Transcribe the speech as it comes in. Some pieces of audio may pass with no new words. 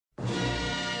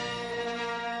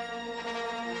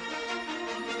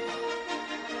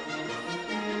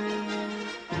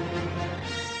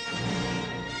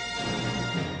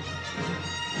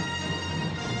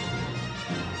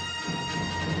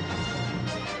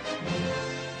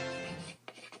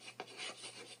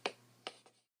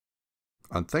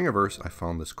On Thingiverse, I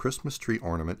found this Christmas tree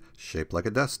ornament shaped like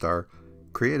a Death Star,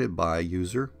 created by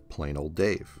user Plain Old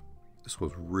Dave. This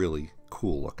was really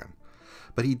cool looking.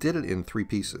 But he did it in 3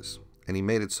 pieces, and he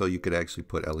made it so you could actually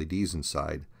put LEDs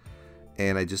inside,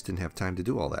 and I just didn't have time to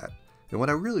do all that. And what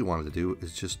I really wanted to do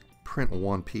is just print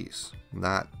 1 piece,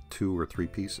 not 2 or 3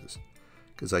 pieces.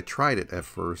 Because I tried it at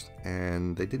first,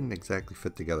 and they didn't exactly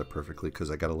fit together perfectly because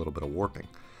I got a little bit of warping.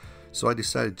 So I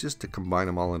decided just to combine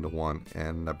them all into one,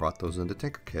 and I brought those into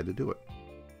Tinkercad to do it.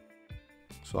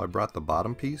 So I brought the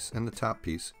bottom piece and the top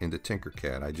piece into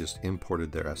Tinkercad. I just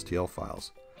imported their STL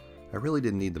files. I really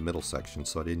didn't need the middle section,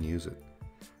 so I didn't use it.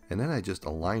 And then I just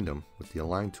aligned them with the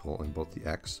align tool in both the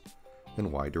X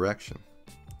and Y direction.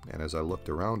 And as I looked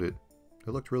around it,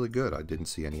 it looked really good. I didn't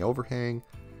see any overhang.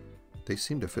 They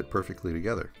seemed to fit perfectly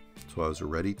together. So I was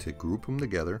ready to group them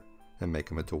together and make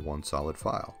them into one solid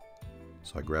file.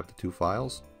 So I grabbed the 2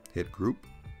 files, hit group,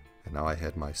 and now I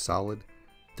had my solid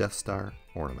Death Star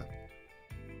ornament.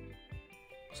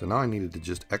 So now I needed to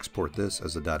just export this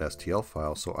as a .stl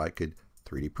file so I could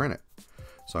 3D print it.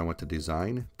 So I went to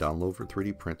Design, Download for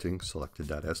 3D Printing, selected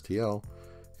 .stl,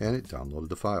 and it downloaded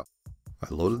the file. I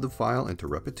loaded the file into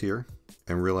Repetier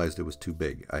and realized it was too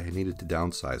big. I needed to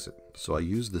downsize it. So I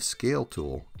used the Scale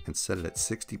tool and set it at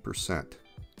 60%,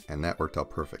 and that worked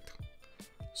out perfect.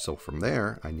 So from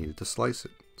there, I needed to slice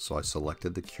it. So I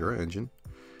selected the Cura engine,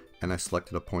 and I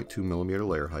selected a 0.2mm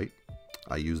layer height.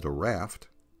 I used a raft,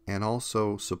 and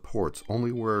also supports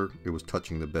only where it was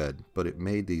touching the bed, but it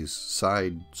made these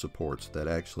side supports that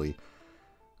actually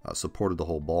supported the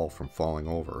whole ball from falling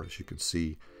over. As you can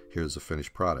see, here's the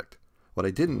finished product. What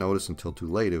I didn't notice until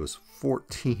too late, it was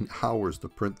 14 hours to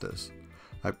print this.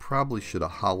 I probably should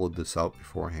have hollowed this out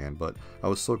beforehand, but I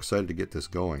was so excited to get this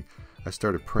going. I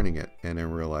started printing it and then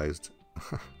realized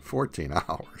 14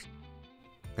 hours.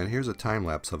 And here's a time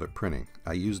lapse of it printing.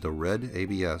 I used a red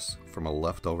ABS from a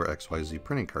leftover XYZ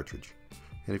printing cartridge.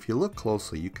 And if you look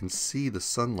closely, you can see the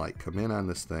sunlight come in on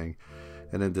this thing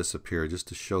and then disappear, just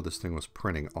to show this thing was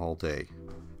printing all day.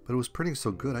 But it was printing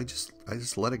so good, I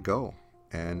just let it go.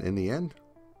 And in the end,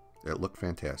 it looked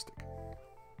fantastic.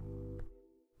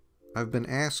 I've been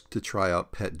asked to try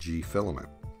out pet G Filament,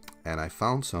 and I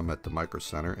found some at the Micro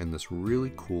Center in this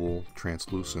really cool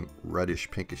translucent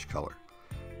reddish pinkish color.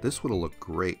 This would have looked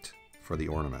great for the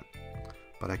ornament,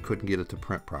 but I couldn't get it to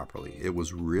print properly. It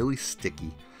was really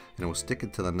sticky, and it was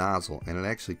sticking to the nozzle, and it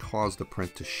actually caused the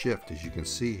print to shift, as you can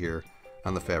see here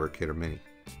on the Fabrikator Mini.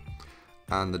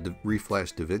 On the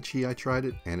Reflash DaVinci I tried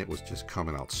it, and it was just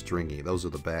coming out stringy. Those are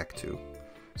the back 2.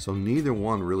 So neither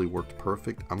one really worked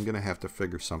perfect. I'm going to have to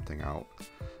figure something out.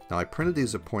 Now I printed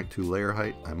these at 0.2 layer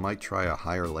height. I might try a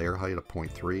higher layer height of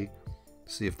 0.3,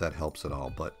 see if that helps at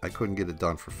all, but I couldn't get it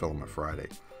done for Filament Friday.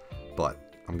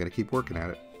 But I'm going to keep working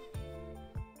at it.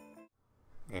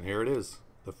 And here it is,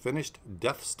 the finished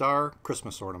Death Star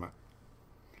Christmas ornament.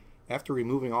 After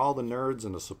removing all the nerds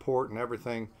and the support and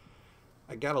everything,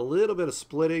 I got a little bit of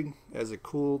splitting as it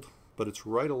cooled, but it's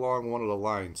right along one of the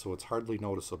lines, so it's hardly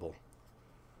noticeable.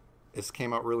 This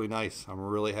came out really nice. I'm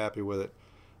really happy with it.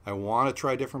 I want to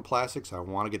try different plastics. I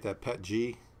want to get that Pet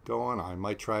G going. I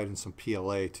might try it in some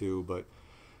PLA too, but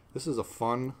this is a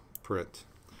fun print.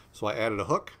 So I added a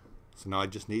hook, so now I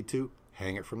just need to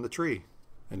hang it from the tree.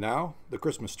 And now, the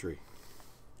Christmas tree.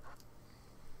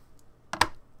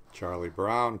 Charlie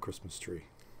Brown Christmas tree.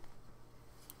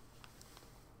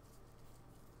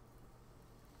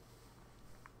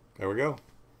 There we go.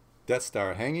 Death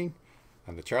Star hanging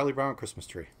on the Charlie Brown Christmas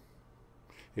tree.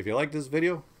 If you like this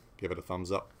video, give it a thumbs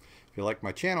up. If you like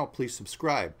my channel, please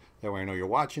subscribe. That way I know you're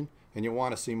watching and you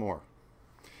want to see more.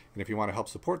 And if you want to help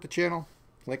support the channel,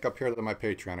 link up here to my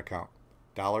Patreon account.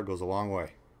 $1 goes a long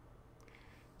way.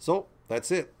 So, that's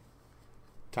it.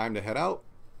 Time to head out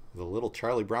with a little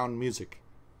Charlie Brown music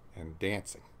and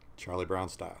dancing, Charlie Brown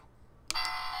style.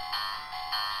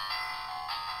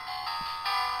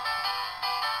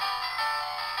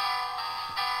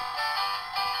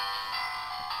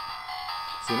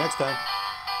 See you next time.